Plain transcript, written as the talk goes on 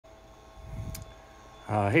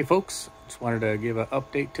Hey folks, just wanted to give an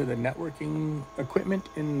update to the networking equipment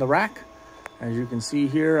in the rack. As you can see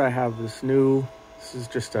here, I have this is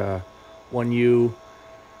just a 1U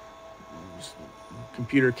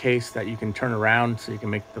computer case that you can turn around so you can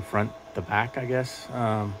make the front the back, I guess.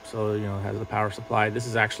 So, it has the power supply. This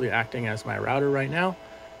is actually acting as my router right now.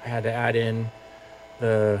 I had to add in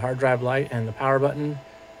the hard drive light and the power button.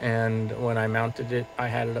 And when I mounted it, I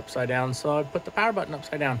had it upside down, so I put the power button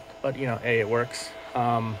upside down. But, it works.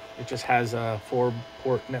 It just has a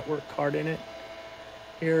 4-port network card in it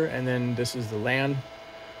here, and then this is the LAN.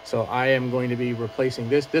 So I am going to be replacing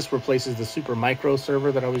this. This replaces the Supermicro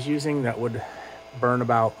server that I was using that would burn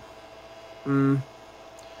about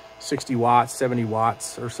 60 watts, 70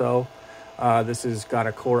 watts or so. This has got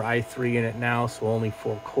a Core i3 in it now, so only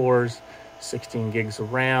 4 cores, 16 gigs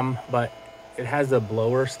of RAM, but it has a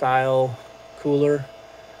blower style cooler,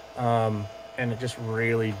 and it just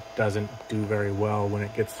really doesn't do very well when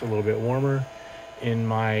it gets a little bit warmer in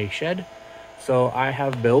my shed. So I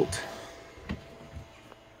have built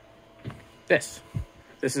this.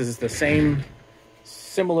 This is the same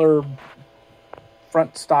similar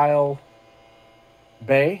front style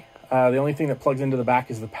bay. The only thing that plugs into the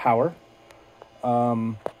back is the power.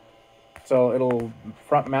 So it'll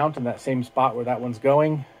front mount in that same spot where that one's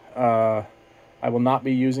going. I will not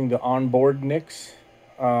be using the onboard NICs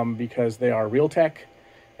because they are Realtek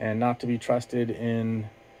and not to be trusted in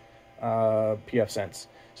pfSense.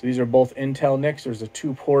 So these are both Intel NICs. There's a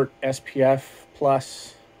 2-port SPF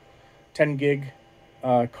plus 10 gig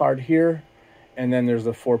card here, and then there's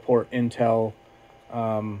the 4-port Intel.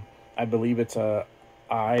 I believe it's a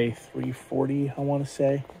i340, I want to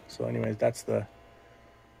say. So anyways,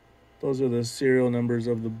 those are the serial numbers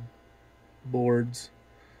of the boards,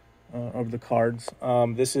 of the cards.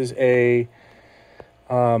 This is a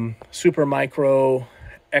Supermicro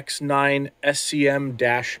X9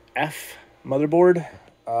 SCM-F motherboard.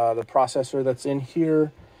 The processor that's in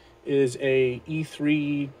here is a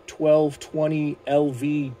E3 1220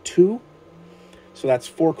 LV2. So that's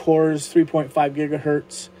 4 cores, 3.5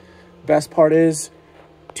 gigahertz. Best part is,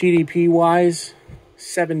 TDP-wise,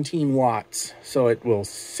 17 watts. So it will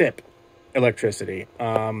sip electricity.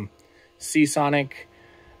 Seasonic,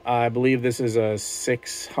 I believe this is a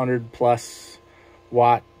 600 plus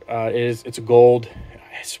watt. It's a gold.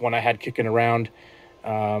 It's one I had kicking around.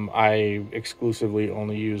 I exclusively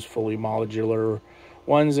only use fully modular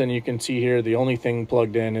ones, and you can see here the only thing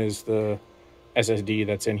plugged in is the SSD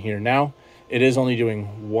that's in here now. It is only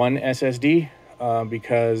doing one SSD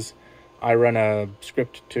because I run a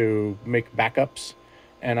script to make backups,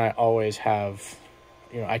 and I always have,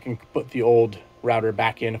 I can put the old router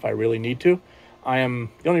back in if I really need to. The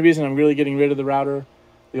only reason I'm really getting rid of the router,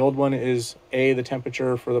 the old one, is A, the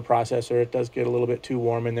temperature for the processor. It does get a little bit too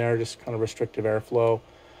warm in there, just kind of restrictive airflow.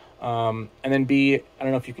 And then B, I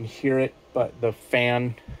don't know if you can hear it, but the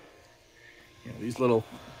fan, these little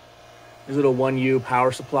 1U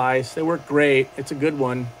power supplies, they work great. It's a good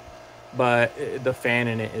one, but the fan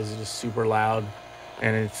in it is just super loud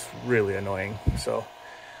and it's really annoying. So,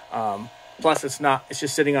 plus it's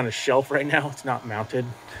just sitting on a shelf right now. It's not mounted,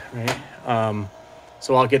 right?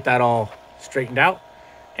 So I'll get that all straightened out,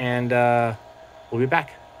 and we'll be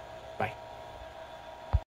back.